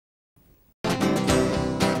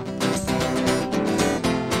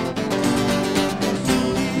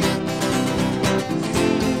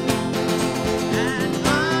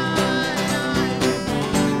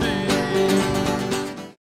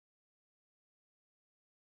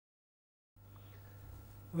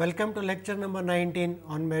Welcome to lecture number 19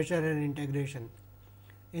 on measure and integration.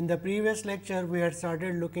 In the previous lecture, we had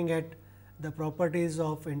started looking at the properties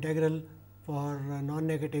of integral for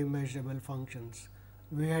non-negative measurable functions.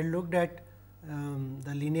 We had looked at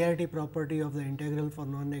the linearity property of the integral for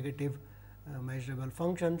non-negative measurable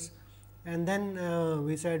functions, and then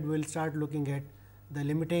we said we will start looking at the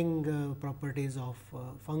limiting properties of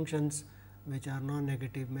functions which are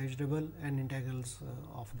non-negative measurable and integrals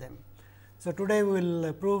of them. So, today we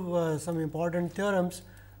will prove some important theorems.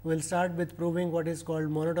 We will start with proving what is called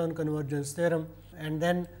monotone convergence theorem, and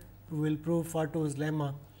then we will prove Fatou's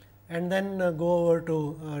lemma, and then go over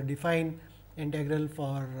to define integral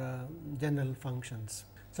for general functions.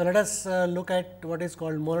 So, let us look at what is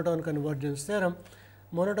called monotone convergence theorem.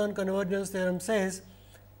 Monotone convergence theorem says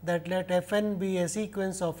that let f n be a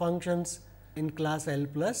sequence of functions in class L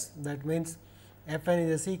plus. That means, f n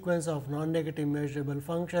is a sequence of non-negative measurable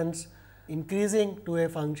functions increasing to a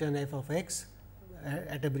function f of x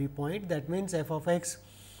at every point. That means, f of x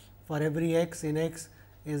for every x in x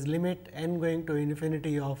is limit n going to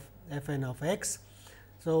infinity of f n of x.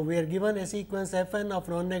 So, we are given a sequence f n of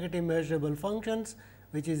non-negative measurable functions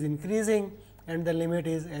which is increasing and the limit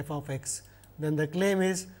is f of x. Then the claim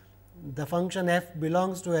is the function f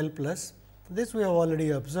belongs to L plus. This we have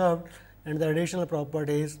already observed, and the additional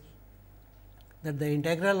property is that the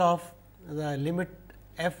integral of the limit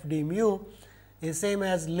f d mu is same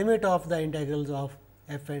as limit of the integrals of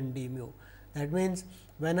f n d mu. That means,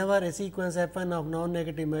 whenever a sequence f n of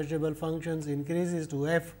non-negative measurable functions increases to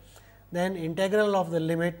f, then integral of the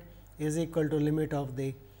limit is equal to limit of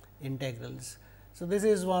the integrals. So, this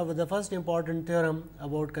is one of the first important theorem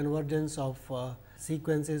about convergence of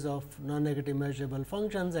sequences of non-negative measurable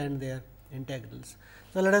functions and their integrals.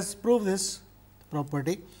 So, let us prove this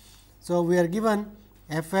property. So, we are given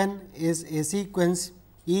f n is a sequence,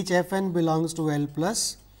 each f n belongs to L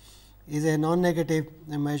plus, is a non-negative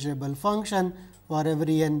measurable function for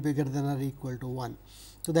every n bigger than or equal to 1.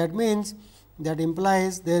 So, that means, that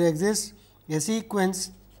implies there exists a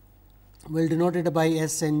sequence, we will denote it by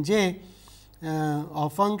S n j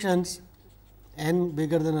of functions n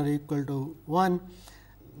bigger than or equal to 1,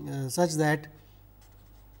 such that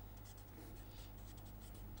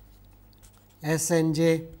S n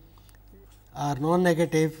j are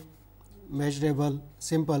non-negative measurable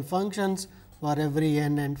simple functions for every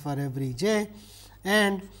n and for every j,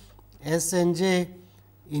 and S n j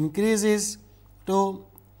increases to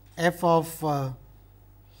f of.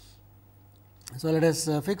 So, let us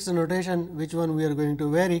fix the notation which one we are going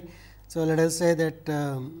to vary. So, let us say that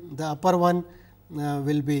the upper one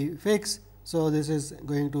will be fixed. So, this is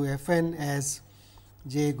going to f n as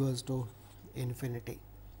j goes to infinity.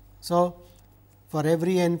 So, for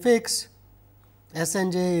every n fixed, S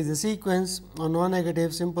n j is a sequence of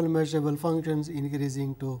non-negative simple measurable functions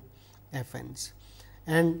increasing to f n's,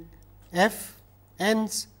 and f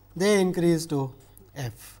n's they increase to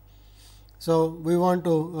f. So, we want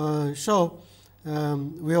to show,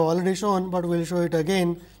 we have already shown, but we will show it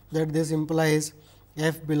again, that this implies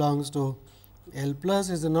f belongs to L plus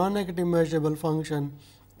is a non-negative measurable function,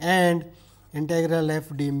 and integral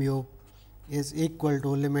f d mu is equal to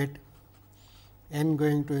limit n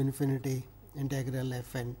going to infinity integral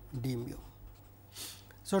f n d mu.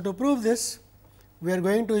 So, to prove this, we are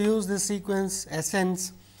going to use this sequence S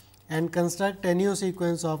n's and construct a new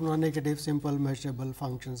sequence of non-negative simple measurable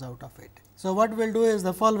functions out of it. So, what we will do is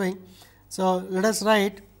the following. So, let us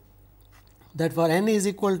write that for n is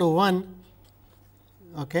equal to 1,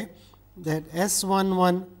 okay, that S 1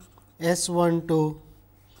 1, S 1 2,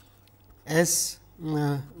 S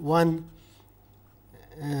 1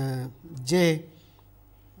 j,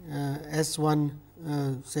 S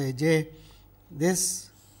 1 say j, this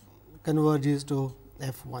converges to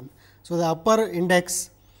f 1. So, the upper index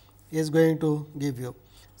is going to give you.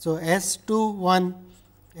 So, S 2 1,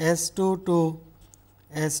 S 2 2,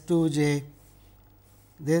 S 2 j,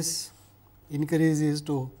 this increases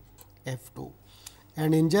to f 2,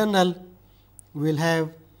 and in general we will have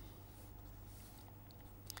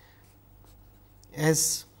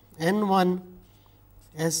S n 1,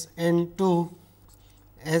 S n 2,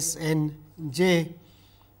 S n j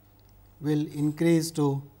will increase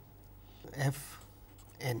to f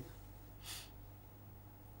n,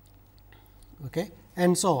 okay,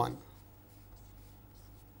 and so on,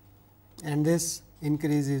 and this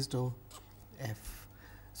increases to f.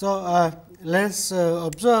 So, let us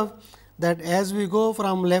observe that as we go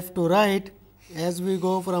from left to right,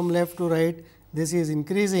 this is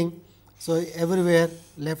increasing. So, everywhere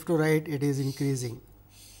left to right it is increasing,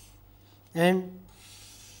 and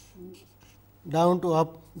down to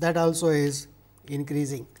up that also is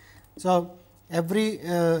increasing. So, every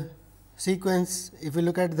sequence, if you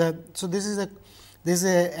look at the, so this is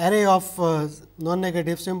a array of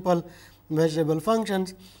non-negative simple measurable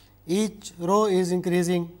functions. Each row is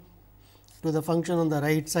increasing to the function on the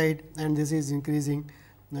right side, and this is increasing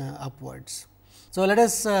upwards. So, let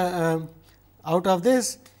us out of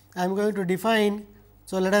this I am going to define.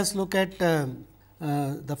 So, let us look at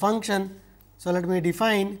the function. So, let me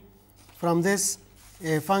define from this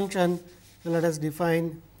a function. So, let us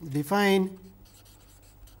define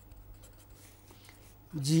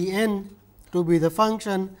g n to be the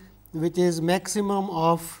function which is maximum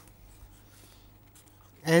of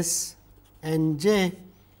s and j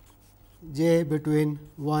between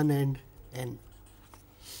 1 and n.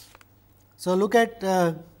 So, look at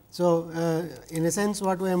in a sense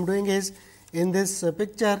what I am doing is, in this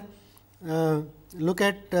picture look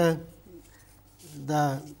at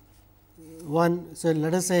the one. So,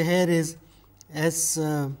 let us say here is S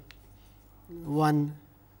 1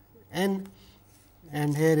 n,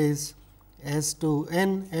 and here is S 2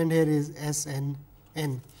 n, and here is S n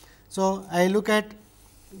n. So, I look at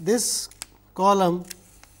this column.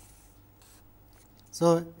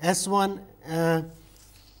 So, S 1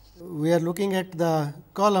 we are looking at the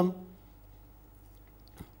column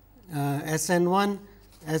S n 1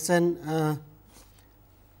 S n.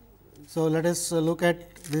 So, let us look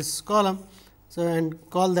at this column. So, and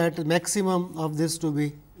call that maximum of this to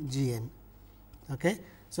be g n. Okay.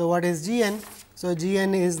 So, what is g n? So, g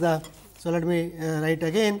n is the, so let me write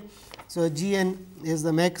again. So, g n is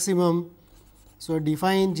the maximum. So,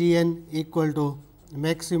 define g n equal to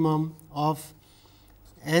maximum of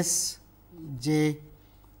S j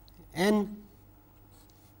n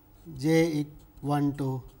j 1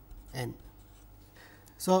 to n.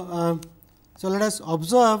 So, so let us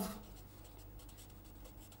observe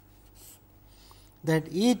that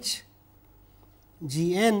each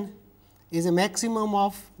g n is a maximum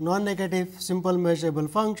of non-negative simple measurable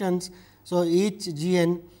functions. So, each g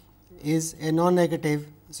n is a non-negative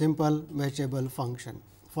simple measurable function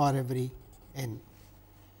for every n,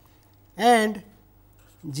 and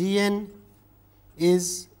g n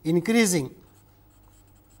is increasing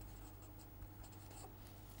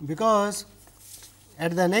because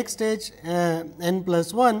at the next stage n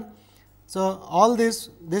plus 1. So, all this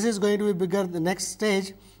is going to be bigger the next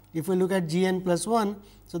stage. If we look at g n plus 1,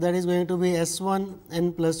 so that is going to be S 1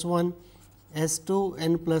 n plus 1, S 2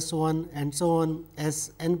 n plus 1, and so on,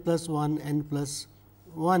 S n plus 1 n plus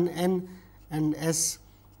 1 n, and S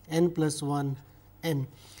n plus 1 n.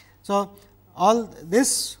 So, all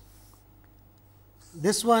this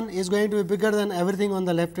one is going to be bigger than everything on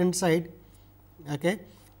the left hand side, okay.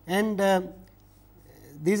 And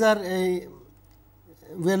these are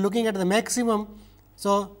we are looking at the maximum.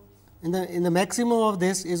 So, in the maximum of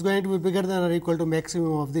this is going to be bigger than or equal to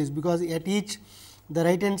maximum of this, because at each the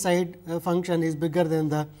right hand side function is bigger than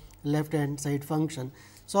the left hand side function.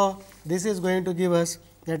 So, this is going to give us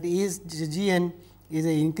that is g n is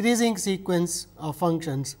a increasing sequence of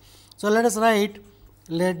functions. So, let us write,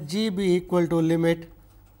 let g be equal to limit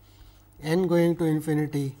n going to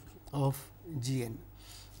infinity of g n.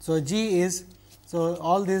 So, g is, so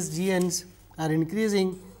all these g n's are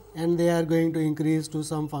increasing, and they are going to increase to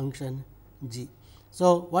some function g.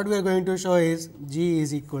 So, what we are going to show is g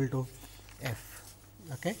is equal to f.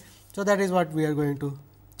 Okay. So, that is what we are going to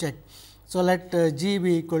check. So, let g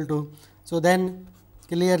be equal to, so then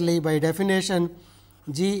clearly by definition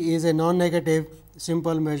g is a non-negative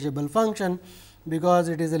simple measurable function, because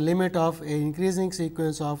it is a limit of a increasing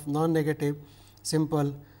sequence of non-negative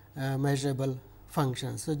simple measurable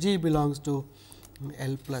functions. So, g belongs to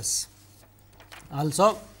L plus.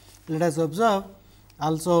 Also, let us observe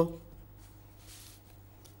also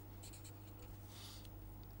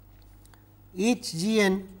each g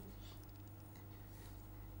n,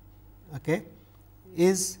 okay,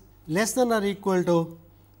 is less than or equal to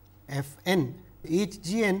f n. Each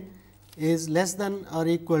g n is less than or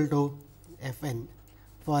equal to f n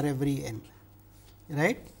for every n,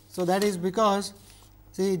 right. So, that is because,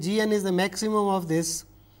 see, g n is the maximum of this.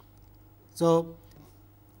 So,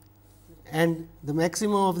 and the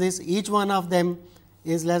maximum of this, each one of them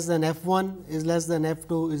is less than f 1, is less than f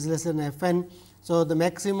 2, is less than f n. So, the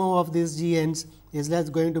maximum of these g n's is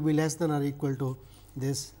going to be less than or equal to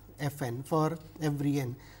this f n for every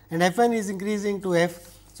n, and f n is increasing to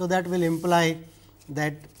f. So, that will imply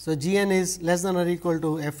that, so g n is less than or equal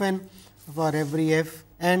to f n for every f,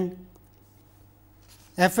 and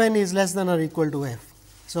f n is less than or equal to f.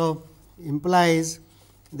 So, implies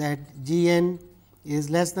that g n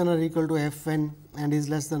is less than or equal to f n and is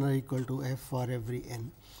less than or equal to f for every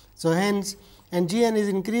n. So, hence and g n is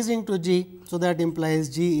increasing to g. So, that implies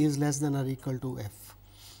g is less than or equal to f.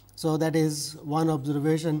 So, that is one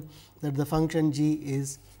observation, that the function g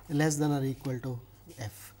is less than or equal to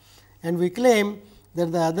f, and we claim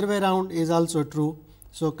that the other way around is also true.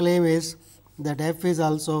 So, claim is that f is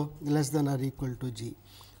also less than or equal to g.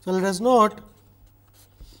 So, let us note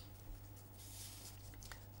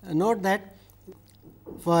that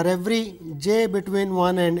for every j between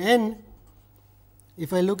 1 and n,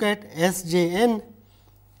 if I look at S j n,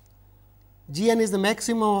 g n is the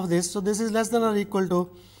maximum of this. So, this is less than or equal to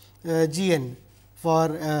g n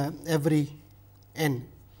for every n.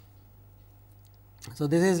 So,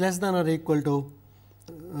 this is less than or equal to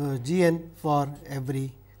g n for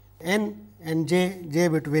every n, and j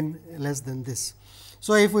between less than this.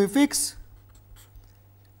 So, if we fix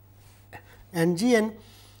and g n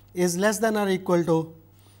is less than or equal to,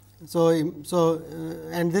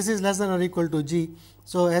 and this is less than or equal to g.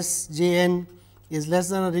 So, S j n is less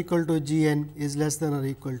than or equal to g n is less than or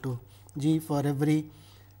equal to g for every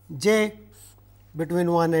j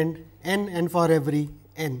between 1 and n, and for every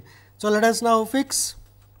n. So, let us now fix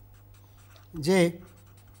j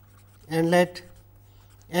and let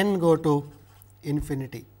n go to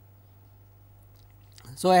infinity.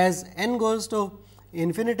 So, as n goes to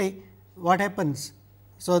infinity, what happens?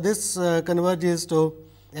 So, this converges to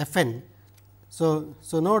f n. So,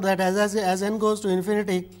 note that as n goes to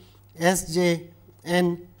infinity, S j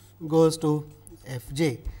n goes to f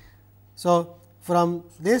j. So, from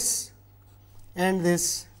this and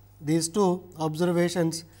these two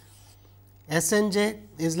observations, S n j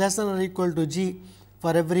is less than or equal to g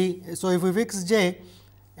for every. So, if we fix j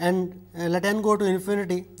and let n go to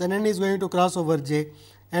infinity, then n is going to cross over j,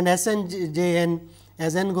 and S n j n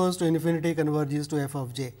as n goes to infinity converges to f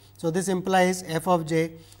of j. So, this implies f of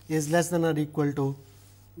j is less than or equal to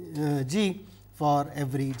g for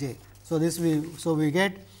every j. So, we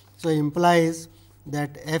get, so implies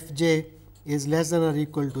that f j is less than or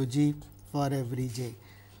equal to g for every j,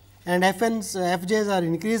 and f j's are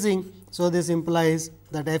increasing. So, this implies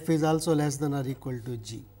that f is also less than or equal to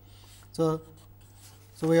g. So,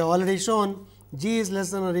 we have already shown g is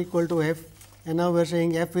less than or equal to f, and now we are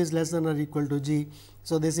saying f is less than or equal to g.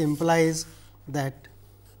 So, this implies that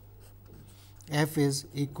f is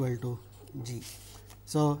equal to g.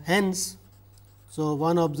 So, hence,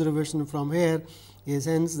 one observation from here is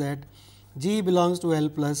hence that g belongs to L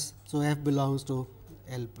plus. So, f belongs to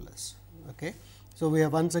L plus. Okay. So, we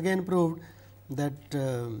have once again proved that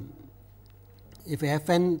if f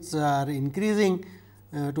n's are increasing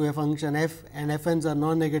to a function f and f n's are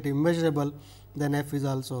non-negative measurable, then f is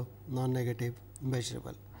also non-negative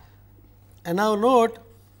measurable. And now, note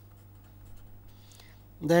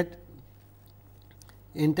that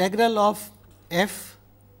integral of f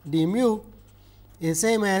d mu is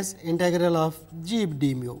same as integral of g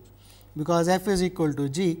d mu, because f is equal to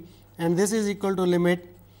g, and this is equal to limit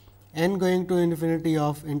n going to infinity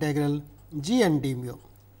of integral g n d mu,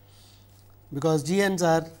 because g n's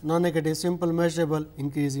are non-negative simple measurable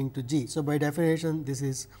increasing to g. So, by definition this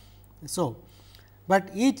is so, but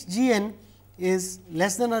each g n is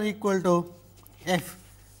less than or equal to f,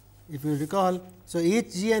 if you recall. So,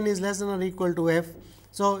 each g n is less than or equal to f.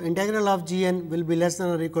 So, integral of g n will be less than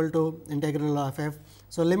or equal to integral of f.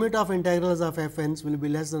 So, limit of integrals of f n's will be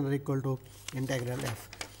less than or equal to integral f.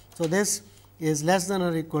 So, this is less than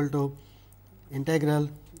or equal to integral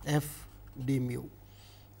f d mu.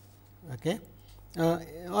 Okay.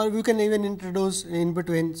 Or we can even introduce in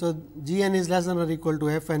between. So, g n is less than or equal to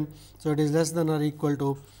f n. So, it is less than or equal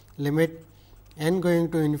to limit n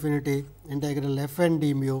going to infinity integral f n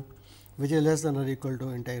d mu, which is less than or equal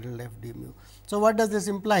to integral f d mu. So, what does this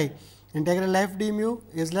imply? Integral f d mu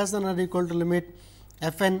is less than or equal to limit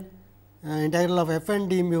f n integral of f n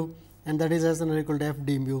d mu, and that is less than or equal to f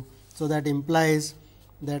d mu. So, that implies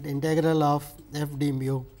that integral of f d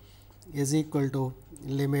mu is equal to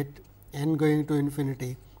limit n going to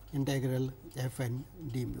infinity integral f n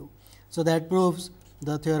d mu. So, that proves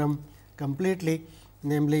the theorem completely,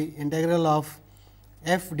 namely integral of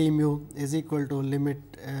f d mu is equal to limit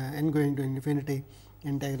n going to infinity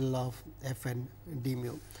integral of f n d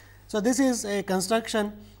mu. So, this is a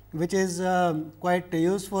construction which is quite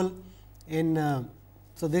useful in.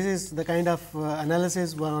 So, this is the kind of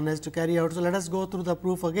analysis one has to carry out. So, let us go through the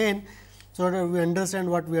proof again, so that we understand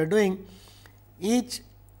what we are doing. Each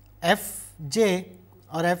f j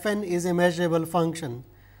or f n is a measurable function.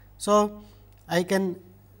 So, I can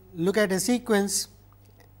look at a sequence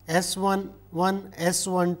S 1 1, S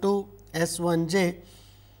 1 2, S 1 j,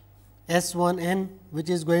 S 1 n, which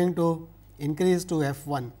is going to increase to f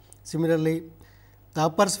 1. Similarly, the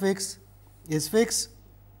upper fix is fixed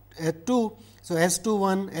at 2, So,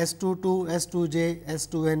 S21, S22, S2j,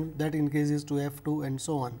 S2n, that increases to F2 and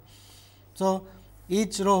so on. So,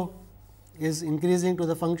 each row is increasing to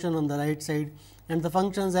the function on the right side, and the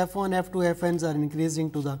functions F1, F2, Fn's are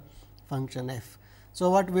increasing to the function f. So,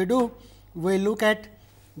 what we do? We look at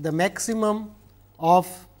the maximum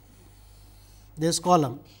of this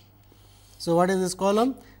column. So, what is this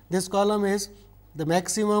column? This column is the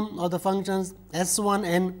maximum of the functions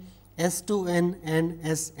S1n, S2n and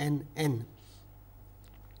Snn.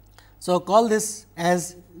 So, call this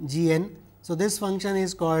as Gn. So, this function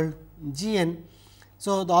is called Gn.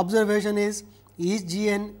 So, the observation is each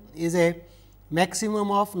Gn is a maximum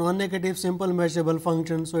of non-negative simple measurable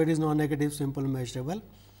function. So, it is non-negative simple measurable.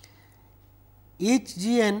 Each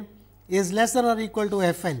Gn is less than or equal to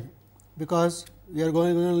Fn, because we are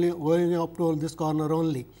going up to this corner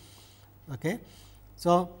only. Okay.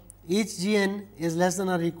 So, each Gn is less than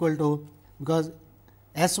or equal to, because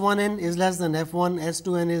S1n is less than F1,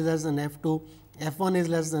 S2n is less than F2, F1 is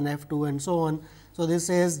less than F2 and so on. So, this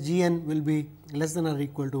says Gn will be less than or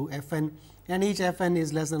equal to Fn, and each Fn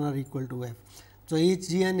is less than or equal to F. So, each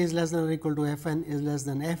Gn is less than or equal to Fn is less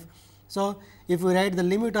than F. So, if we write the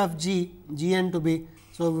limit of Gn to be,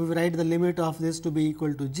 so we write the limit of this to be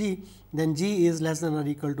equal to G, then G is less than or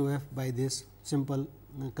equal to F by this simple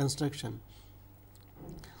construction.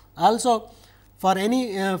 Also, for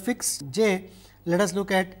any fixed j, let us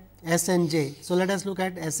look at S and j. So, let us look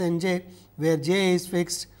at S and j, where j is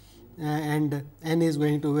fixed and n is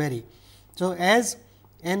going to vary. So, as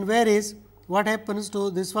n varies, what happens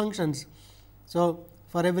to these functions? So,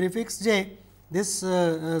 for every fixed j, this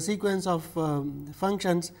sequence of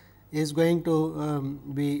functions is going to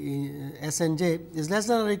be S and j is less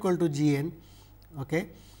than or equal to G n, okay,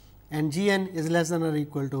 and G n is less than or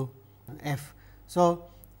equal to f. So,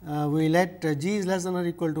 we let G is less than or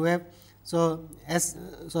equal to f. So, S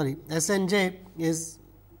and j is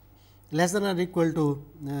less than or equal to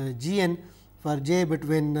G n for j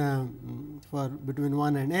between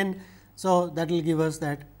 1 and n. So, that will give us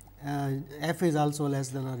that f is also less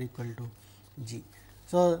than or equal to G.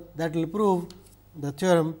 So, that will prove the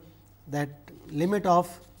theorem that limit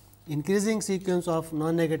of increasing sequence of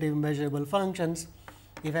non-negative measurable functions,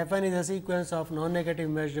 if Fn is a sequence of non-negative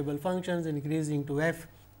measurable functions increasing to f,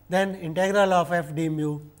 then integral of f d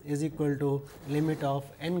mu is equal to limit of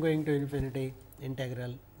n going to infinity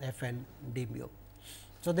integral Fn d mu.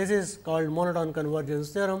 So, this is called monotone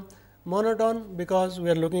convergence theorem. Monotone, because we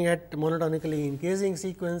are looking at monotonically increasing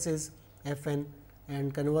sequences Fn,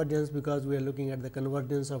 and convergence, because we are looking at the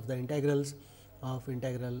convergence of the integrals of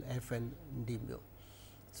integral Fn d mu.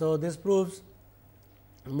 So, this proves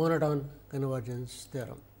monotone convergence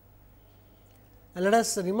theorem. And let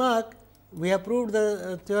us remark, we have proved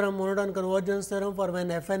the theorem monotone convergence theorem for when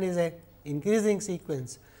Fn is a increasing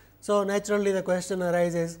sequence. So, naturally the question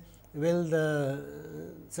arises, will the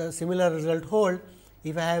similar result hold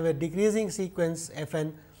if I have a decreasing sequence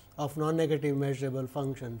Fn of non-negative measurable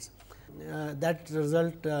functions? That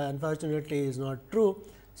result unfortunately is not true.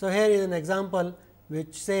 So, here is an example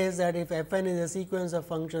which says that if Fn is a sequence of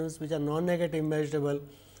functions which are non-negative measurable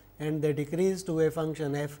and they decrease to a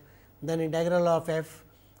function f, then integral of f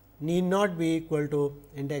need not be equal to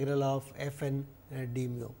integral of Fn d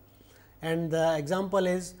mu. And the example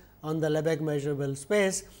is on the Lebesgue measurable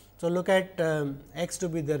space. So, look at x to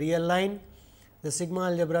be the real line, the sigma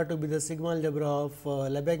algebra to be the sigma algebra of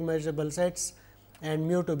Lebesgue measurable sets, and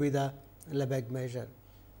mu to be the Lebesgue measure.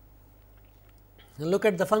 Now, look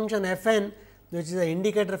at the function Fn, which is the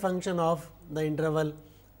indicator function of the interval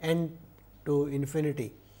n to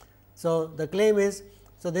infinity. So, the claim is,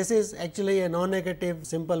 so this is actually a non-negative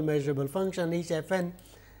simple measurable function each Fn,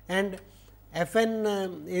 and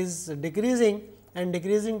Fn is decreasing and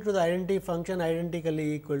decreasing to the identity function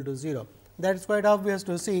identically equal to 0. That is quite obvious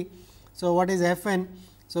to see. So, what is Fn?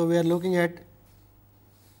 So, we are looking at,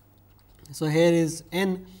 so here is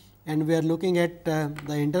n, and we are looking at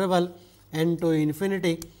the interval n to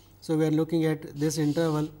infinity. So, we are looking at this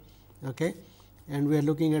interval, okay, and we are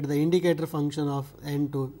looking at the indicator function of n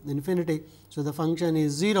to infinity. So, the function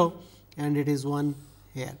is 0 and it is 1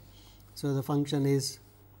 here. So, the function is,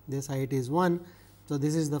 this height is 1. So,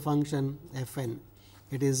 this is the function Fn.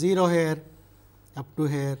 It is 0 here up to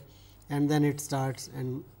here, and then it starts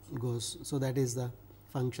and goes. So, that is the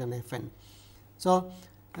function Fn. So,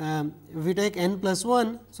 if we take n plus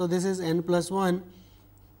 1, so this is n plus 1.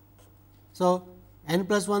 So, n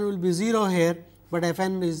plus 1 will be 0 here, but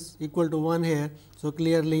Fn is equal to 1 here. So,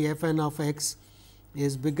 clearly Fn of x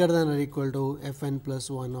is bigger than or equal to Fn plus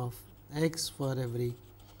 1 of x for every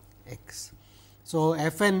x. So,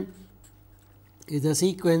 Fn is a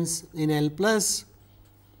sequence in L plus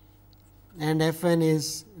and f n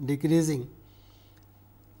is decreasing,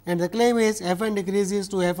 and the claim is f n decreases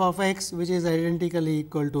to f of x, which is identically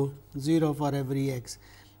equal to 0 for every x,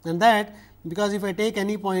 and that because if I take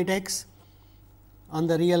any point x on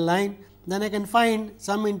the real line, then I can find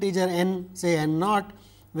some integer n, say n naught,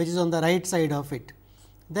 which is on the right side of it.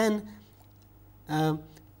 Then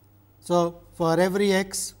so for every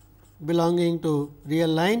x belonging to real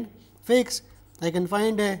line fixed, I can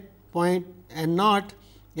find a point n naught,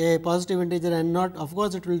 a positive integer n naught. Of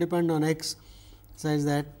course, it will depend on x such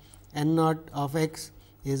that n naught of x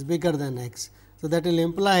is bigger than x. So, that will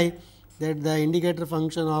imply that the indicator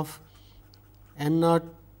function of n naught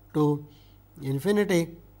to infinity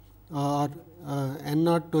or n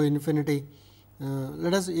naught to infinity,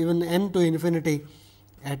 let us even n to infinity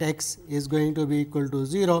at x is going to be equal to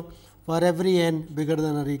 0 for every n bigger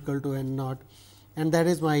than or equal to n naught, and that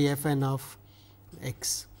is my f n of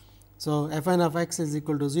x. So, f n of x is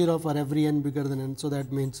equal to 0 for every n bigger than n. So,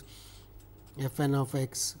 that means f n of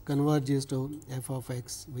x converges to f of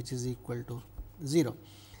x, which is equal to 0.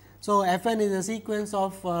 So, f n is a sequence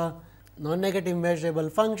of non-negative measurable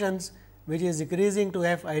functions, which is decreasing to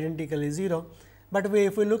f identically 0. But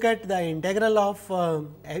if we look at the integral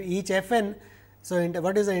of each f n, so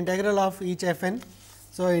what is the integral of each f n?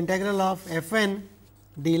 So, integral of f n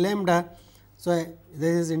d lambda. So,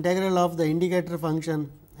 this is integral of the indicator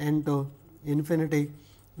function n to infinity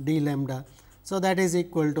d lambda. So, that is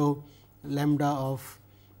equal to lambda of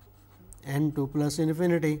n to plus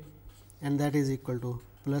infinity, and that is equal to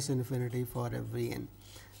plus infinity for every n.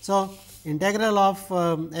 So, integral of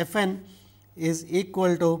f n is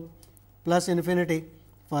equal to plus infinity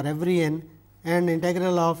for every n, and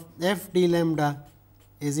integral of f d lambda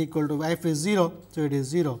is equal to f is 0. So, it is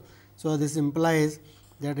 0. So, this implies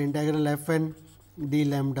that integral f n d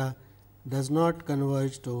lambda does not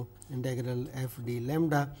converge to integral f d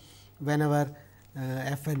lambda whenever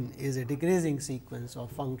f n is a decreasing sequence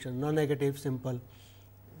of function, non-negative, simple,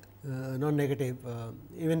 non-negative,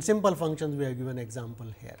 even simple functions we have given example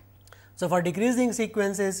here. So, for decreasing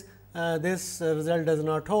sequences this result does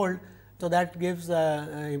not hold. So, that gives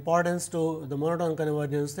importance to the monotone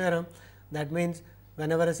convergence theorem. That means,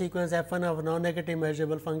 whenever a sequence f n of non-negative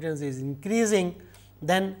measurable functions is increasing,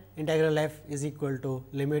 then integral f is equal to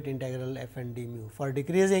limit integral f n d mu. For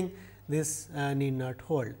decreasing, this need not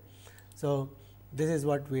hold. So, this is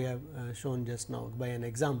what we have shown just now by an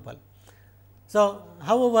example. So,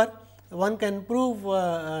 however, one can prove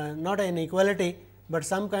not an equality, but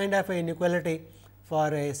some kind of an inequality for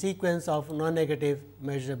a sequence of non-negative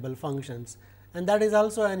measurable functions, and that is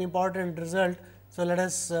also an important result. So, let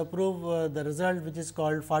us prove the result, which is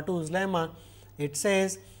called Fatou's lemma. It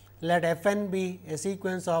says, let f n be a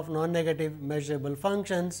sequence of non-negative measurable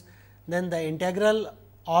functions, then the integral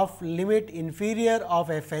of limit inferior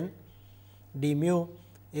of f n d mu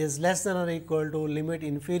is less than or equal to limit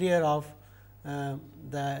inferior of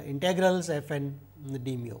the integrals f n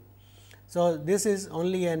d mu. So, this is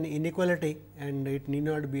only an inequality and it need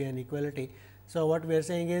not be an equality. So, what we are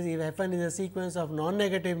saying is, if f n is a sequence of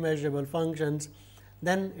non-negative measurable functions,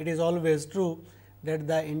 then it is always true that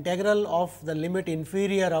the integral of the limit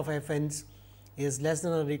inferior of f n's is less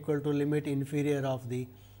than or equal to limit inferior of the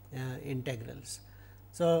integrals.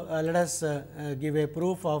 So, let us give a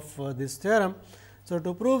proof of this theorem. So,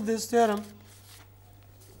 to prove this theorem,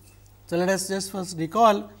 so let us just first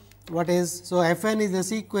recall what is. So, f n is a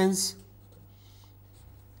sequence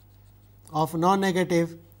of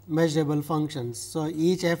non-negative measurable functions. So,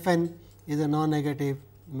 each f n is a non-negative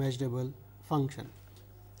measurable function,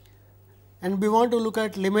 and we want to look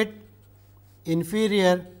at limit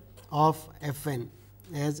inferior of f n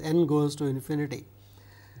as n goes to infinity.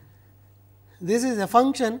 This is a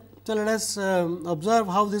function. So, let us observe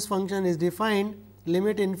how this function is defined.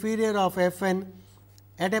 Limit inferior of f n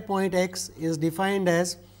at a point x is defined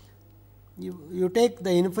as, you take the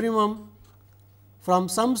infimum from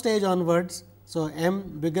some stage onwards. So,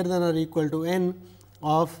 m bigger than or equal to n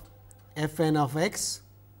of f n of x.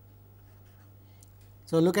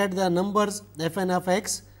 So, look at the numbers f n of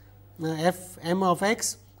x, f m of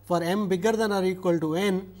x for m bigger than or equal to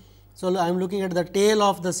n. So, I am looking at the tail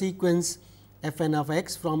of the sequence f n of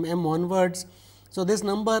x from m onwards. So, this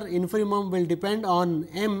number infimum will depend on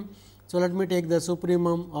m. So, let me take the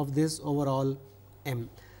supremum of this overall m.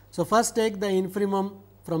 So, first take the infimum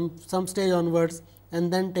from some stage onwards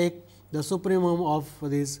and then take the supremum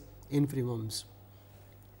of these infimums.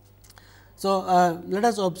 So, let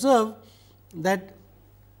us observe that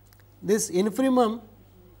this infimum,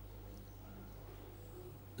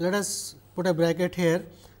 let us put a bracket here.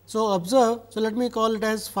 So, observe. So, let me call it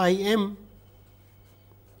as phi m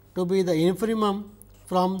to be the infimum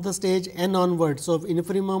from the stage n onwards. So,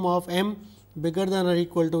 infimum of m bigger than or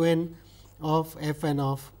equal to n of f n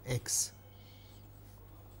of x,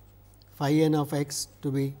 phi n of x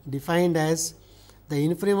to be defined as the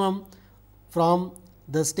infimum from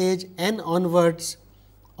the stage n onwards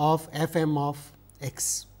of f m of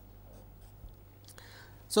x.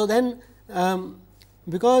 So, then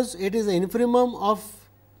because it is the infimum of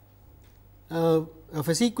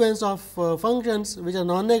a sequence of functions which are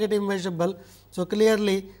non-negative measurable. So,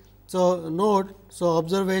 clearly, so note, so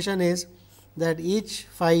observation is that each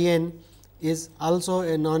phi n is also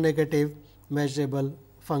a non-negative measurable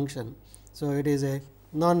function. So, it is a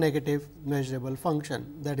non-negative measurable function,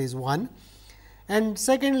 that is one. And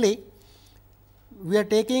secondly, we are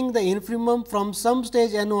taking the infimum from some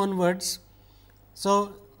stage n onwards.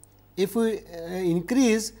 So, if we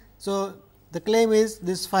increase, so the claim is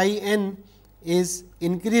this phi n is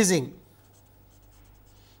increasing.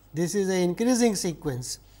 This is a increasing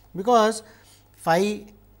sequence, because phi,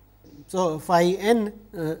 so phi n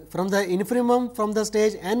from the infimum from the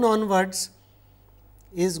stage n onwards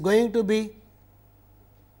is going to be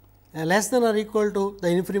less than or equal to the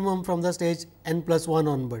infimum from the stage n plus 1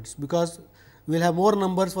 onwards, because we will have more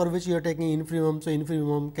numbers for which you are taking infimum. So,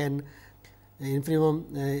 infimum can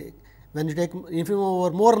when you take infimum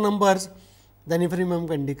over more numbers, then infimum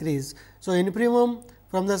can decrease. So, infimum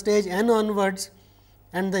from the stage n onwards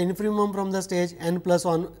and the infimum from the stage n plus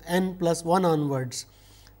 1 onwards.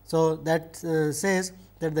 So, that says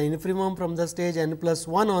that the infimum from the stage n plus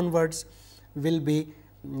 1 onwards will be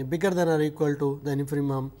bigger than or equal to the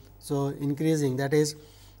infimum. So, increasing, that is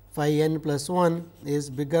phi n plus 1 is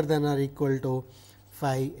bigger than or equal to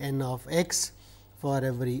phi n of x for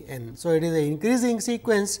every n. So, it is an increasing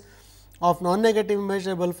sequence of non-negative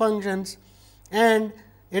measurable functions, and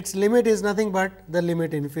its limit is nothing but the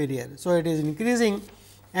limit inferior. So, it is increasing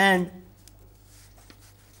and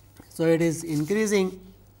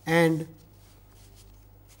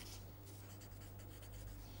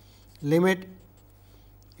limit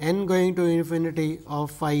n going to infinity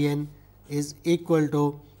of phi n is equal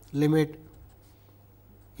to limit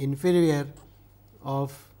inferior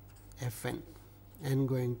of f n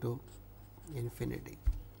going to infinity.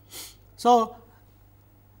 So,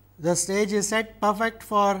 the stage is set perfect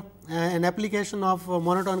for an application of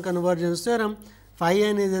monotone convergence theorem. Phi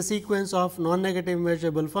n is a sequence of non-negative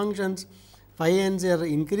measurable functions, phi n's are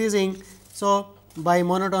increasing. So, by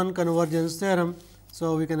monotone convergence theorem,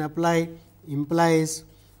 so we can apply implies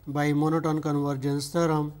by monotone convergence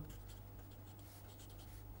theorem,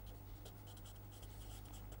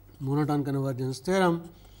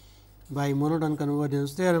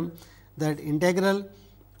 that integral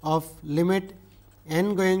of limit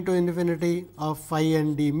n going to infinity of phi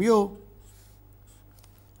n d mu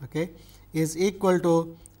is equal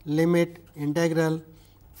to limit integral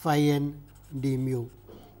phi n d mu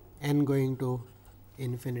n going to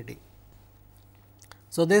infinity.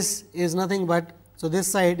 So, this is nothing but, so this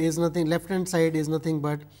side is nothing, left hand side is nothing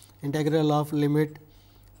but integral of limit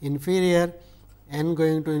inferior n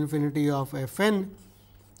going to infinity of f n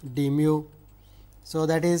d mu. So,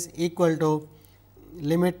 that is equal to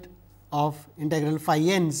limit of integral phi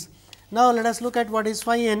n's. Now, let us look at what is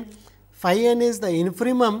phi n. Phi n is the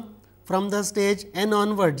infimum from the stage n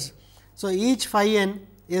onwards. So, each phi n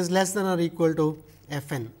is less than or equal to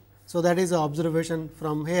f n. So, that is the observation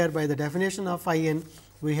from here. By the definition of phi n,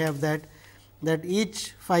 we have that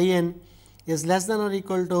each phi n is less than or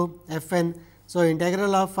equal to f n. So,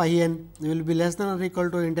 integral of phi n will be less than or equal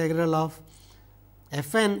to integral of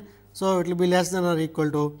f n. So, it will be less than or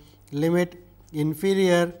equal to limit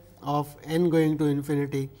inferior of n going to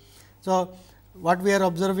infinity. So, what we are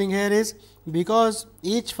observing here is, because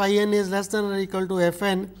each phi n is less than or equal to f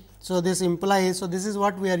n. So, this implies, so this is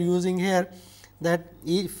what we are using here, that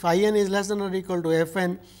if phi n is less than or equal to f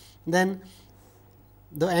n, then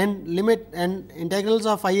the n limit and integrals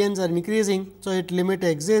of phi n's are increasing. So, it limit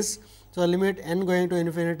exists. So, limit n going to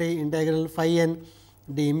infinity integral phi n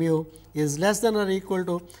d mu is less than or equal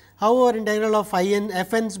to, however, integral of phi n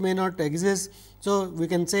f n's may not exist. So, we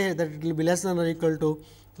can say that it will be less than or equal to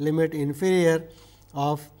limit inferior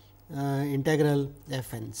of integral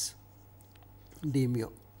f n's d mu.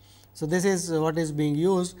 So, this is what is being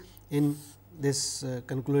used in this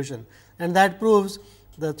conclusion, and that proves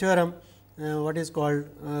the theorem what is called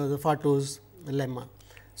the Fatou's lemma.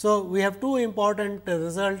 So, we have two important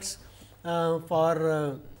results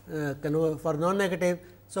for non-negative.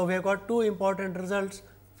 So, we have got two important results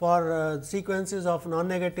for sequences of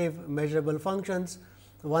non-negative measurable functions.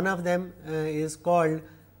 One of them is called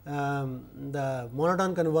the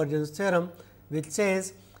monotone convergence theorem, which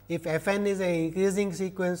says if f n is an increasing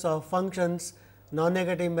sequence of functions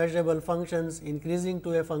non-negative measurable functions increasing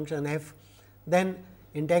to a function f, then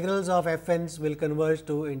integrals of f n's will converge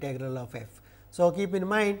to integral of f. So, keep in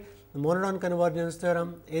mind the monotone convergence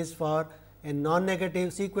theorem is for a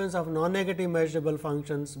non-negative sequence of non-negative measurable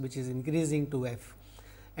functions which is increasing to f,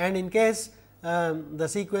 and in case the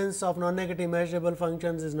sequence of non-negative measurable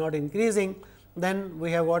functions is not increasing, then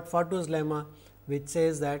we have what Fatou's lemma, which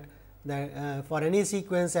says that for any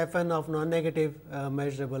sequence f n of non-negative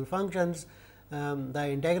measurable functions, the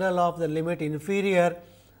integral of the limit inferior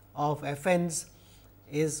of f n's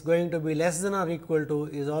is going to be less than or equal to,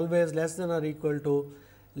 is always less than or equal to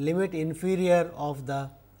limit inferior of the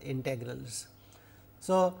integrals.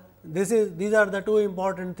 So, these are the two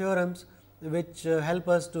important theorems which help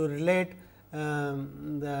us to relate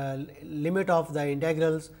the limit of the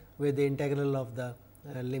integrals with the integral of the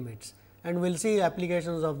limits, and we will see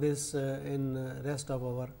applications of this in rest of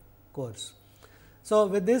our course. So,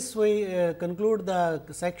 with this we conclude the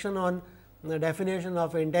section on the definition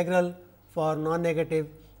of integral for non-negative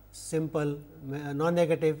simple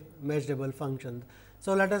non-negative measurable functions.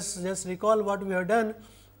 So, let us just recall what we have done.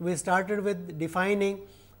 We started with defining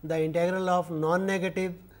the integral of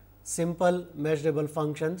non-negative simple measurable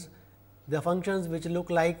functions, the functions which look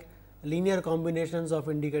like linear combinations of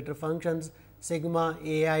indicator functions sigma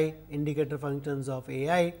a I indicator functions of a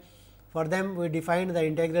I. For them we defined the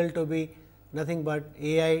integral to be nothing but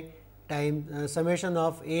a I times summation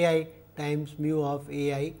of a I times mu of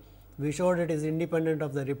a I. We showed it is independent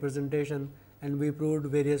of the representation, and we proved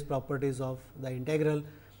various properties of the integral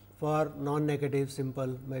for non-negative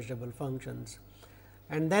simple measurable functions.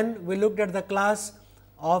 And then we looked at the class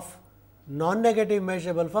of non-negative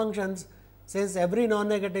measurable functions, since every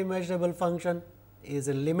non-negative measurable function is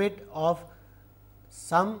a limit of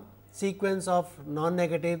some sequence of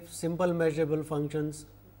non-negative simple measurable functions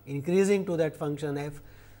increasing to that function f.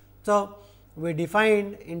 So, we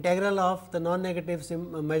defined integral of the non-negative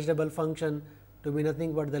measurable function to be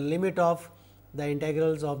nothing but the limit of the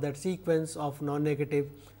integrals of that sequence of non-negative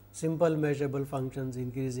simple measurable functions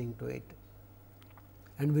increasing to it.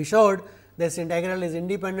 And we showed this integral is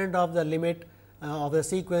independent of the limit of the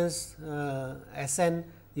sequence S n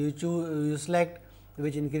you select,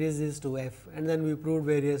 which increases to f, and then we proved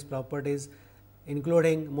various properties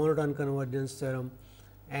including monotone convergence theorem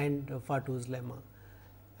and Fatou's lemma.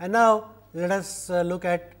 And now, let us look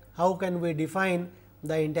at how can we define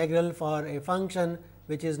the integral for a function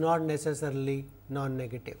which is not necessarily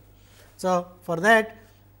non-negative. So, for that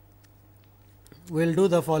we will do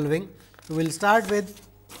the following. We will start with,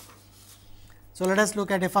 so let us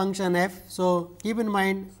look at a function f. So, keep in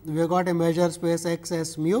mind we have got a measure space x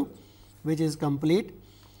as mu, which is complete.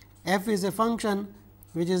 F is a function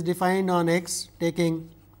which is defined on x taking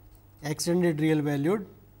extended real valued,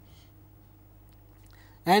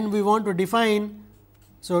 and we want to define.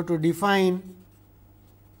 So, to define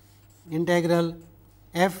integral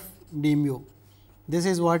f d mu, this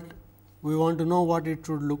is what we want to know what it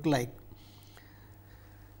should look like.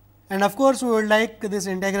 And of course, we would like this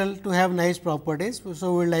integral to have nice properties.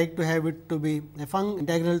 So, we would like to have it to be a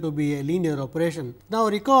integral to be a linear operation. Now,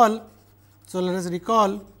 recall, so let us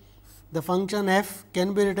recall the function f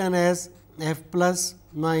can be written as f plus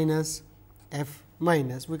minus f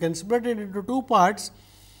minus. We can split it into two parts,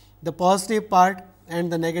 the positive part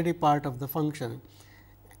and the negative part of the function,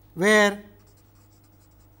 where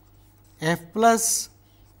f plus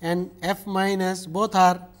and f minus both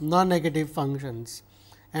are non-negative functions,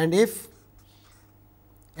 and if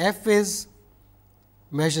f is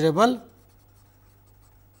measurable,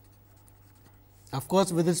 of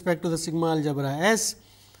course, with respect to the sigma algebra S,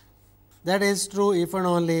 that is true if and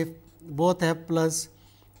only if both f plus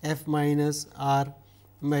f minus are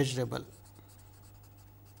measurable.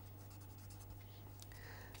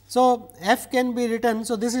 So, f can be written.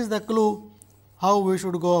 So, this is the clue how we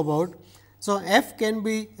should go about. So, f can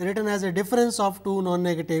be written as a difference of two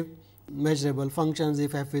non-negative measurable functions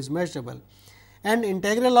if f is measurable, and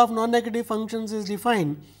integral of non-negative functions is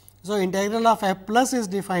defined. So, integral of f plus is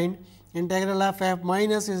defined, integral of f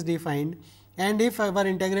minus is defined, and if our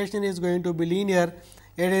integration is going to be linear,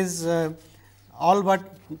 it is all but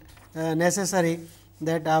necessary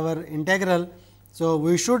that our integral. So,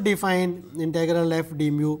 we should define integral f d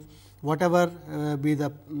mu, whatever be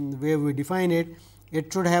the way we define it,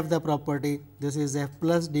 it should have the property, this is f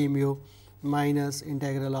plus d mu minus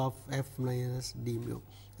integral of f minus d mu.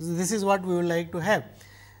 So, this is what we would like to have.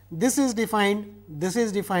 This is defined, this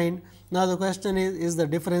is defined. Now, the question is the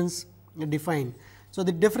difference defined? So,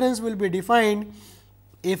 the difference will be defined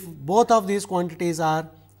if both of these quantities are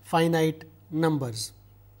finite numbers.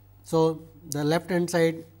 So, the left hand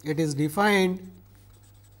side it is defined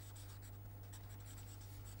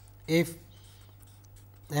if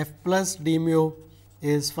f plus d mu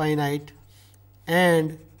is finite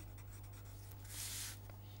and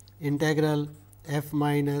integral f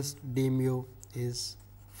minus d mu is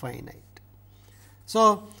finite.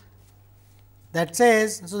 So, that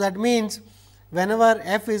says, so that means whenever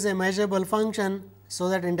f is a measurable function, so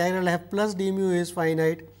that integral f plus d mu is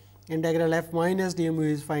finite, integral f minus d mu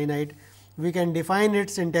is finite, we can define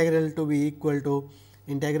its integral to be equal to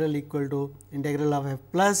integral of f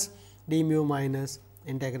plus d mu minus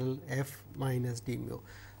integral f minus d mu.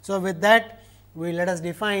 So, with that we let us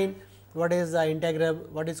define what is the integral,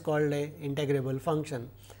 what is called a integrable function.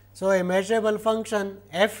 So, a measurable function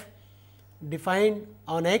f defined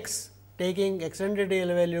on x taking extended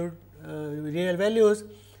real values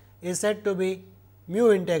is said to be mu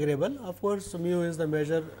integrable. Of course, mu is the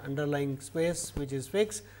measure underlying space which is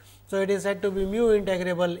fixed. So, it is said to be mu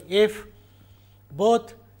integrable if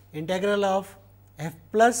both integral of f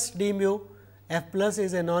plus d mu, f plus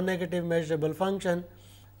is a non-negative measurable function,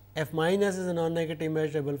 f minus is a non-negative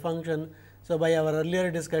measurable function. So, by our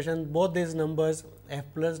earlier discussion, both these numbers f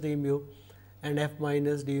plus d mu and f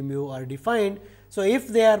minus d mu are defined. So, if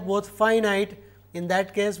they are both finite, in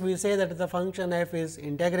that case we say that the function f is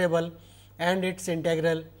integrable and its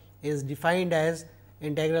integral is defined as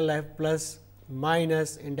integral f plus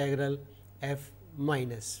minus integral f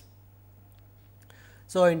minus.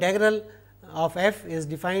 So, integral of f is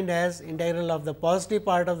defined as integral of the positive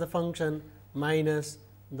part of the function minus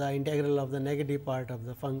the integral of the negative part of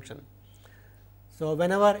the function. So,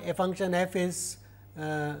 whenever a function f is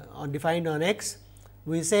defined on x,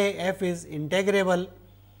 we say f is integrable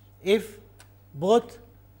if both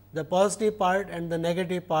the positive part and the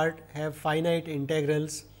negative part have finite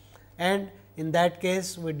integrals, and in that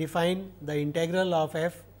case we define the integral of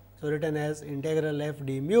f, so written as integral f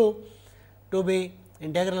d mu to be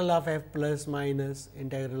integral of f plus minus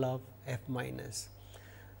integral of f minus.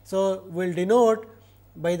 So, we will denote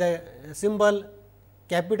by the symbol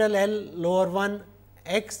capital L lower 1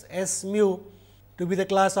 x s mu to be the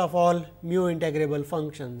class of all mu integrable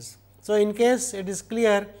functions. So, in case it is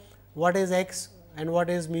clear what is x and what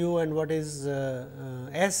is mu and what is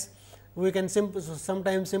s, we can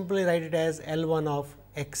sometimes simply write it as L 1 of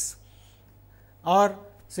x or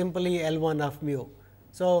simply L 1 of mu.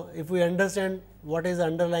 So, if we understand what is the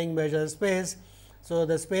underlying measure space, so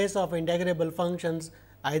the space of integrable functions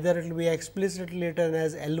either it will be explicitly written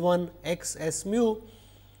as L 1 x s mu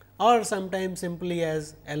or sometimes simply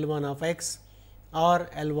as L 1 of x or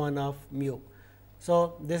L 1 of mu.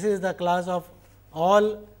 So, this is the class of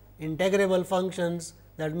all integrable functions,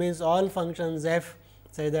 that means all functions f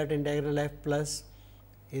say that integral f plus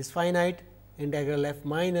is finite, integral f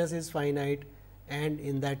minus is finite, and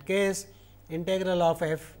in that case integral of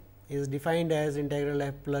f is defined as integral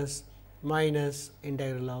f plus minus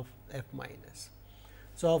integral of f minus.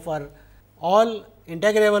 So, for all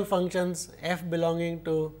integrable functions f belonging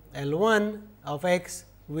to L 1 of x,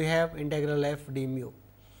 we have integral f d mu.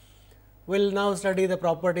 We will now study the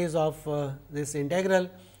properties of this integral.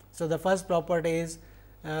 So, the first property is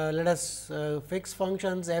let us fix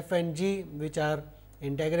functions f and g which are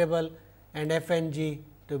integrable and f and g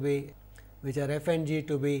to be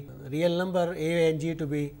real number, a and g to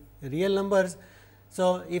be real numbers.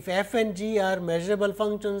 So, if f and g are measurable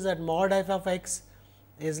functions, that mod f of x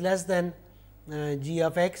is less than g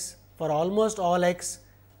of x for almost all x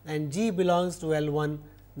and g belongs to L 1,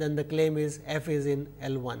 then the claim is f is in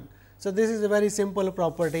L 1. So, this is a very simple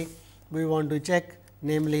property we want to check,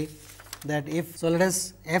 namely that if, so let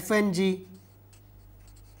us f and g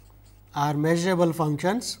are measurable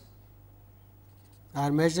functions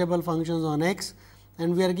on x,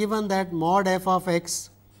 and we are given that mod f of x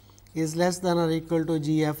is less than or equal to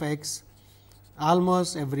g f x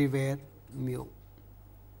almost everywhere mu.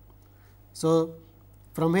 So,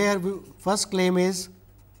 from here first claim is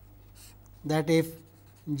that if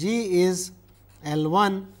g is L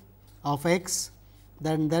 1 of x,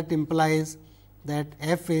 then that implies that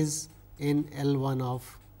f is in L 1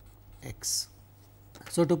 of x.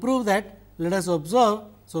 So, to prove that, let us observe.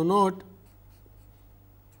 So, note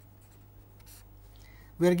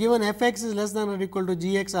we are given f x is less than or equal to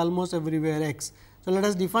g x almost everywhere x. So, let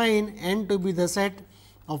us define n to be the set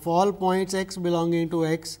of all points x belonging to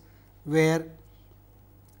x, where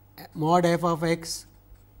mod f of x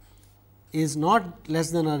is not less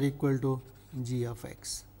than or equal to g of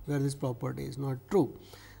x, where this property is not true.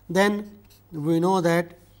 Then we know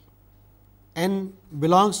that n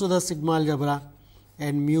belongs to the sigma algebra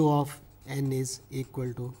and mu of n is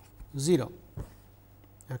equal to 0.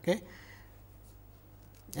 Okay.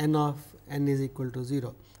 N of n is equal to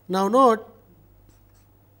 0. Now, note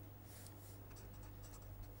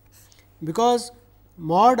because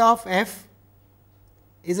mod of f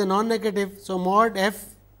is a non-negative. So, mod f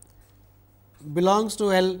belongs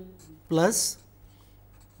to L plus,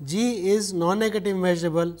 G is non-negative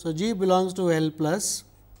measurable. So, G belongs to L plus,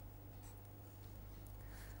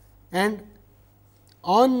 and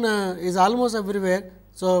on is almost everywhere.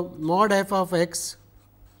 So, mod f of x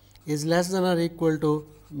is less than or equal to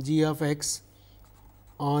G of x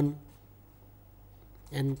on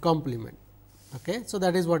n complement. Okay. So,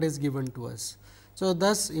 that is what is given to us. So,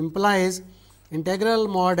 thus implies integral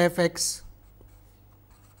mod f x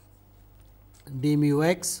d mu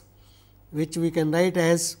x, which we can write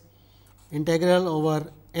as integral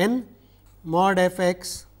over n mod f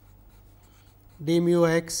x d mu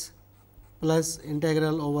x plus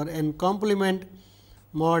integral over n complement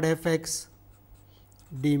mod f x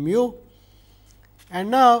d mu. And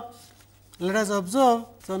now, let us observe.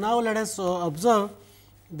 So, now let us observe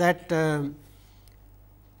that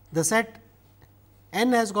the set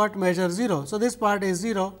n has got measure 0. So, this part is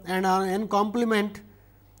 0, and on n complement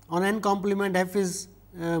f is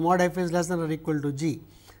mod f is less than or equal to g.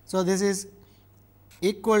 So, this is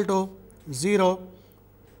equal to 0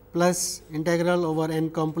 plus integral over n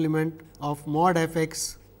complement of mod f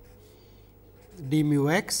x d mu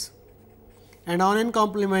x, and on n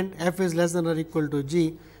complement f is less than or equal to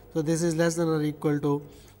g. So, this is less than or equal to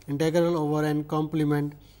integral over n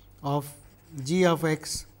complement of g of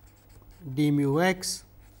x d mu x,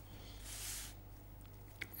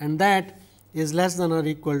 and that is less than or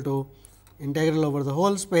equal to integral over the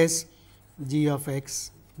whole space g of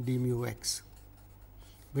x d mu x,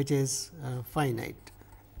 which is finite.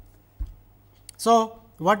 So,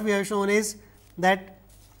 what we have shown is that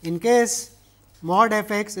in case mod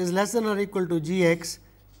f x is less than or equal to g x,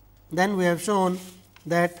 then we have shown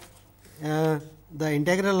that the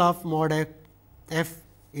integral of mod f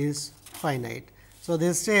is finite. So,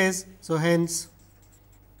 this says, so hence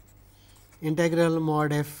integral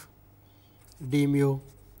mod f d mu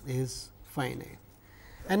is finite.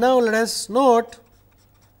 And now, let us note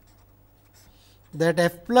that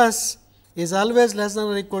f plus is always less than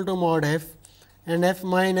or equal to mod f, and f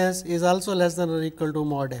minus is also less than or equal to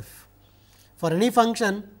mod f. For any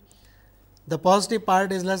function, the positive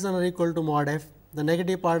part is less than or equal to mod f, the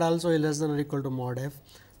negative part also is less than or equal to mod f.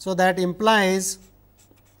 So, that implies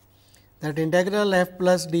that integral f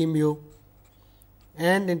plus d mu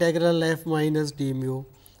and integral f minus d mu,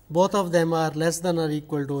 both of them are less than or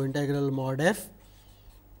equal to integral mod f,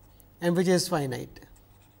 and which is finite.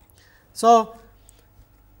 So,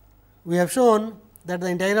 we have shown that the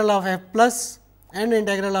integral of f plus and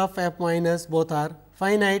integral of f minus both are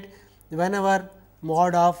finite whenever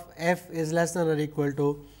mod of f is less than or equal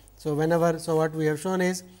to. So, whenever, so what we have shown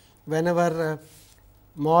is whenever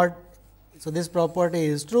mod, so this property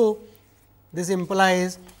is true, this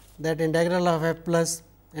implies that integral of f plus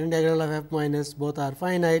and integral of f minus both are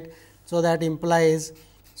finite. So, that implies,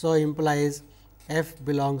 f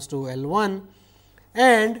belongs to L 1,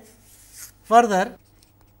 and further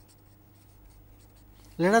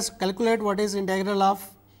let us calculate what is integral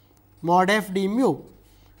of mod f d mu.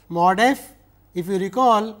 Mod f, if you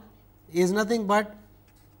recall, is nothing but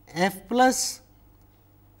f plus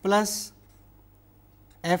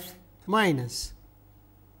f minus,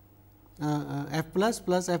 f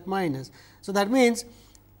plus f minus. So, that means,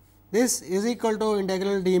 this is equal to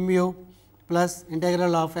integral d mu plus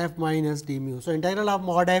integral of f minus d mu. So, integral of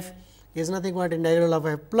mod f is nothing but integral of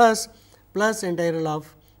f plus integral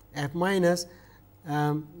of f minus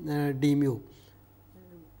d mu,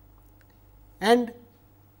 and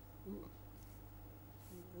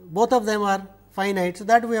both of them are finite. So,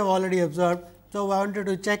 that we have already observed. So, I wanted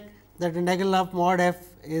to check that integral of mod f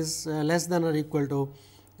is less than or equal to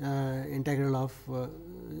integral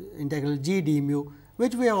g d mu,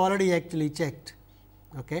 which we have already actually checked.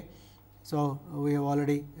 Okay. So, we have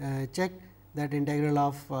already checked that integral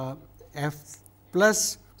of f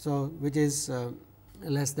plus, so which is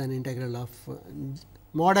less than integral of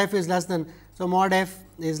mod f is less than. So, mod f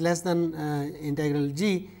is less than integral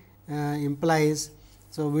g implies.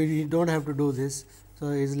 So, we do not have to do this. So,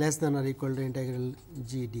 is less than or equal to integral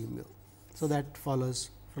g d mu. So, that follows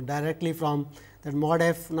directly from that mod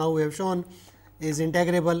f. Now, we have shown is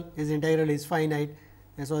integrable, is integral is finite,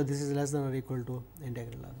 and so this is less than or equal to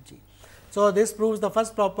integral of g. So, this proves the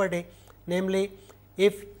first property, namely,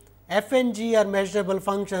 if f and g are measurable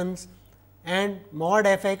functions and mod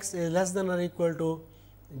f x is less than or equal to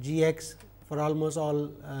g x for almost all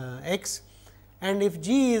x, and if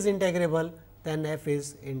g is integrable, then f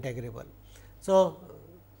is integrable. So,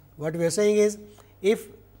 what we are saying is, if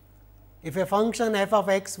a function f of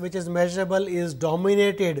x which is measurable is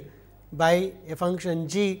dominated by a function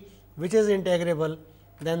g which is integrable,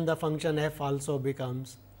 then the function f also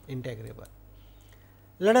becomes integrable.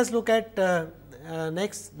 Let us look at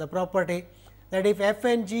next the property that if f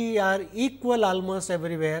and g are equal almost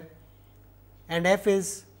everywhere and f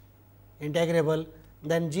is integrable,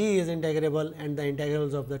 then g is integrable and the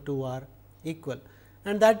integrals of the two are equal.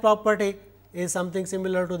 And that property is something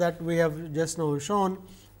similar to that we have just now shown.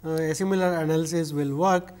 A similar analysis will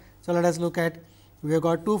work. So, let us look at, we have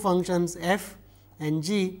got two functions f and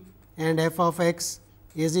g, and f of x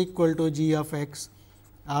is equal to g of x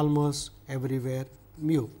almost everywhere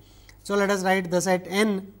mu. So, let us write the set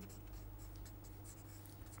n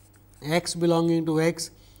x belonging to x,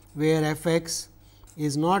 where f x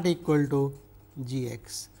is not equal to g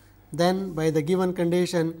x. Then by the given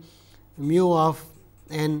condition mu of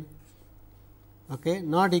n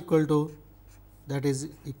not equal to, that is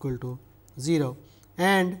equal to 0,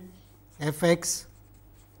 and f x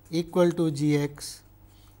equal to g x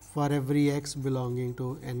for every x belonging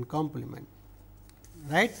to n complement,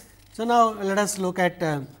 right. So, now let us look at,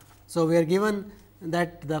 so we are given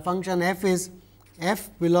that the function f is f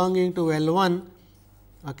belonging to L 1,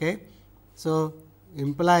 so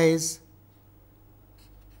implies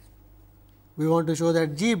we want to show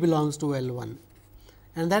that g belongs to L 1,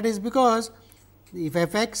 and that is because if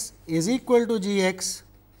f x is equal to g x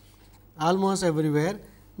almost everywhere,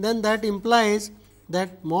 then that implies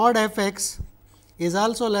that mod f x is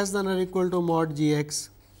also less than or equal to mod g x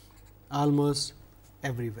almost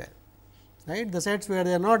everywhere, right. The sets where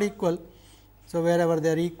they are not equal, so wherever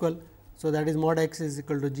they are equal, so that is mod x is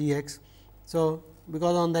equal to g x. So,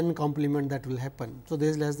 because on then complement that will happen. So, this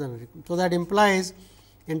is less than or equal. So, that implies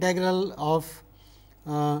integral of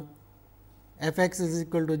f x is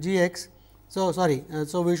equal to g x. So, sorry,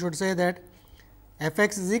 so we should say that f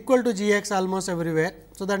x is equal to g x almost everywhere.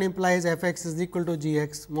 So, that implies f x is equal to g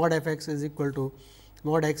x, mod f x is equal to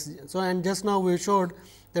mod x. So, and just now we showed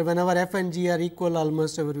that whenever f and g are equal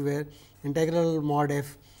almost everywhere, integral mod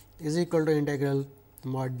f is equal to integral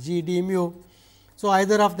mod g d mu. So,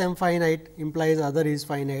 either of them finite implies other is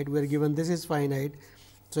finite, we are given this is finite.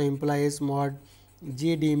 So, implies mod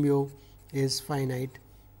g d mu is finite.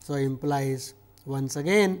 So, implies once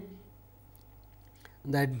again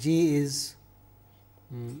that g is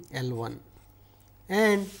L 1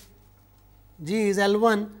 and g is L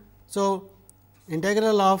 1. So,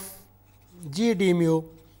 integral of g d mu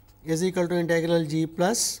is equal to integral g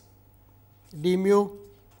plus d mu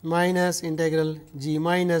minus integral g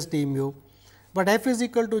minus d mu, but f is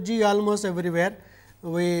equal to g almost everywhere.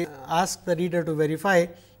 We ask the reader to verify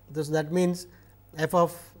this, that means f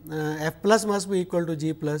of f plus must be equal to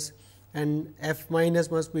g plus and f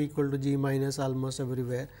minus must be equal to g minus almost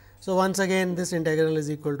everywhere. So, once again this integral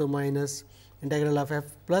is equal to minus integral of f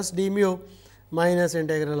plus d mu minus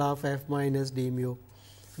integral of f minus d mu,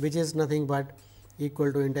 which is nothing but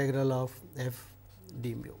equal to integral of f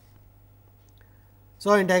d mu.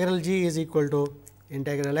 So, integral g is equal to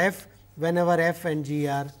integral f whenever f and g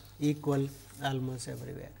are equal almost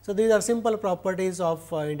everywhere. So, these are simple properties of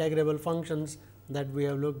integrable functions that we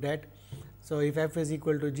have looked at. So, if f is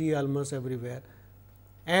equal to g almost everywhere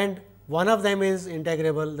and one of them is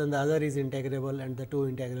integrable, then the other is integrable and the two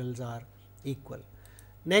integrals are equal.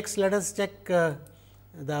 Next, let us check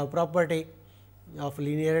the property of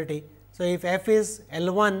linearity. So, if f is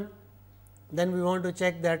L 1, then we want to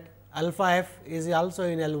check that alpha f is also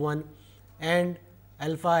in L 1 and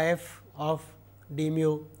alpha f of d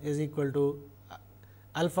mu is equal to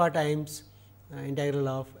alpha times integral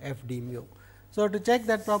of f d mu. So, to check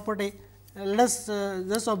that property, let us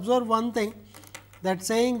just observe one thing, that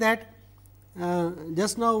saying that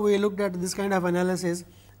just now we looked at this kind of analysis,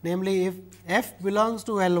 namely if f belongs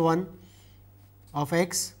to L 1 of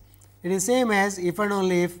x, it is same as if and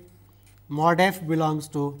only if mod f belongs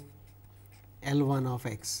to L 1 of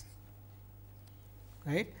x,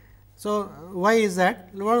 right. So, why is that?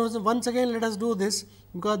 Once again let us do this,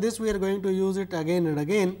 because this we are going to use it again and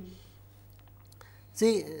again.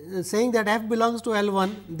 See, saying that f belongs to L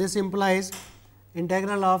 1, this implies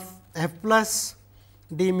integral of f plus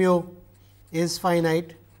d mu is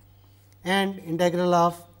finite and integral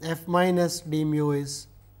of f minus d mu is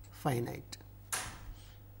finite.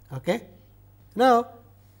 Okay. Now,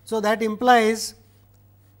 so that implies,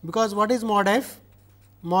 because what is mod f?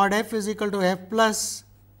 Mod f is equal to f plus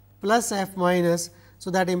f minus. So,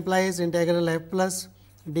 that implies integral f plus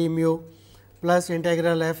d mu plus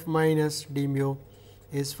integral f minus d mu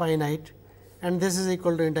is finite, and this is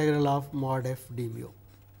equal to integral of mod f d mu.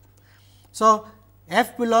 So,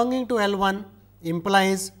 f belonging to L 1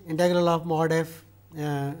 implies integral of mod f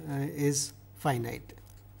is finite.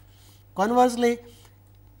 Conversely,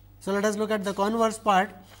 so let us look at the converse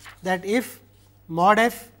part. that if mod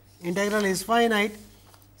f integral is finite,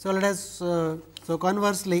 so let us so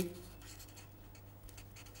conversely,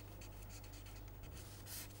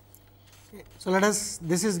 so let us,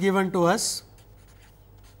 this is given to us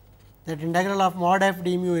that integral of mod f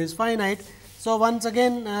d mu is finite. So, once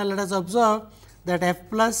again let us observe that f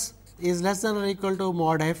plus is less than or equal to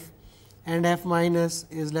mod f and f minus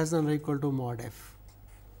is less than or equal to mod f.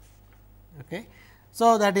 Okay.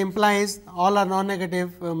 So, that implies all are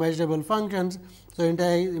non-negative measurable functions. So,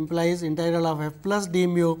 implies integral of f plus d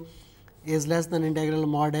mu is less than integral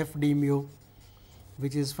mod f d mu,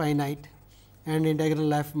 which is finite, and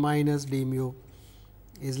integral f minus d mu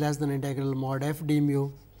is less than integral mod f d mu,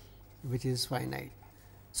 which is finite.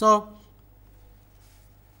 So,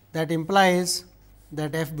 that implies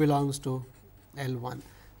that f belongs to L1.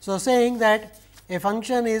 So, saying that a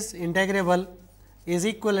function is integrable is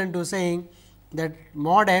equivalent to saying that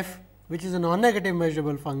mod f, which is a non-negative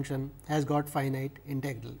measurable function, has got finite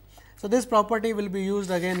integral. So, this property will be used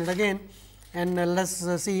again and again, and let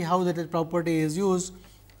us see how that property is used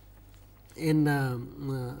in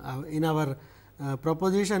our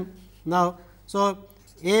proposition. Now, so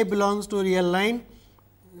A belongs to real line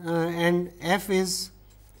and f is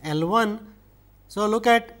L1. So, look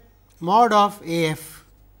at mod of A f.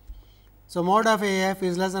 So, mod of A f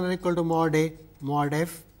is less than or equal to mod A mod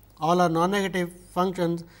f, all are non-negative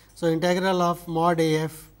functions. So, integral of mod A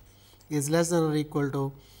f is less than or equal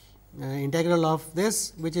to integral of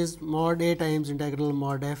this, which is mod A times integral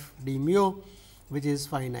mod f d mu, which is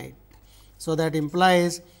finite. So, that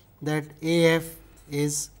implies that A f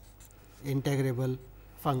is integrable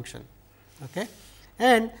function. Okay.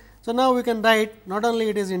 And so, now we can write not only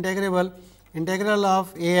it is integrable, integral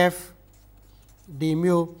of A f d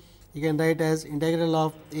mu, you can write as integral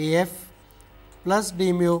of A f plus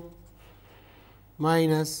d mu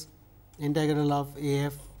minus integral of A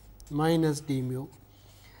f minus d mu.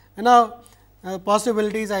 And now,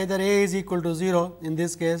 possibilities either A is equal to 0, in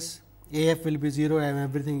this case A f will be 0 and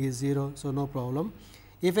everything is 0. So, no problem.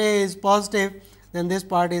 If A is positive, then this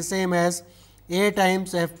part is same as A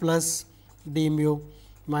times f plus d mu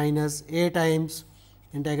minus A times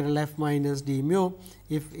integral f minus d mu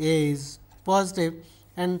if A is positive,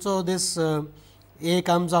 and so this A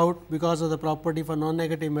comes out because of the property for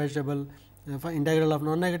non-negative measurable integral of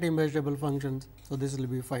non-negative measurable functions. So, this will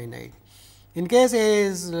be finite. In case A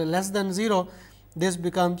is less than 0, this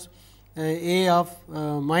becomes A of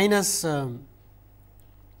minus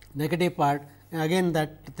negative part, and again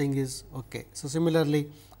that thing is okay. So,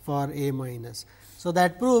 similarly for A minus. So,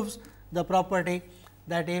 that proves the property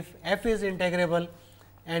that if f is integrable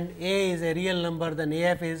and A is a real number, then A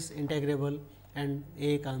f is integrable and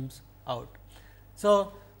A comes out.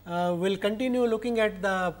 So, we will continue looking at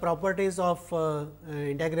the properties of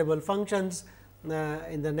integrable functions.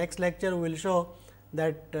 In the next lecture, we will show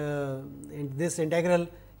that this integral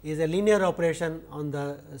is a linear operation on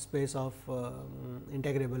the space of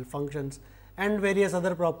integrable functions, and various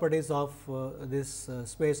other properties of this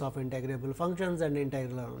space of integrable functions and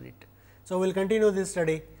integral on it. So, we will continue this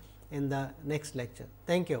study in the next lecture.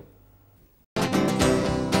 Thank you.